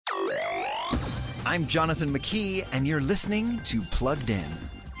I'm Jonathan McKee, and you're listening to Plugged In.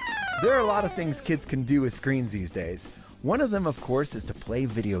 There are a lot of things kids can do with screens these days. One of them, of course, is to play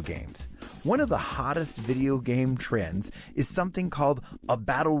video games. One of the hottest video game trends is something called a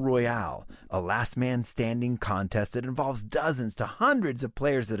battle royale, a last man standing contest that involves dozens to hundreds of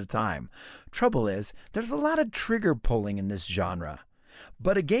players at a time. Trouble is, there's a lot of trigger pulling in this genre.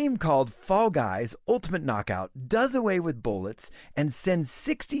 But a game called Fall Guys Ultimate Knockout does away with bullets and sends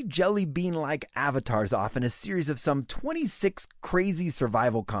 60 jelly bean-like avatars off in a series of some 26 crazy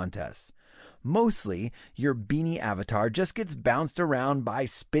survival contests. Mostly, your beanie avatar just gets bounced around by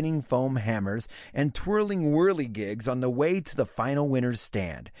spinning foam hammers and twirling whirligigs on the way to the final winner's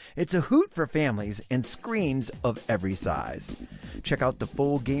stand. It's a hoot for families and screens of every size. Check out the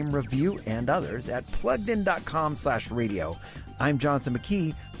full game review and others at pluggedin.com/radio. I'm Jonathan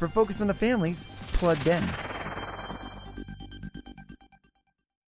McKee for Focus on the Family's Plugged In.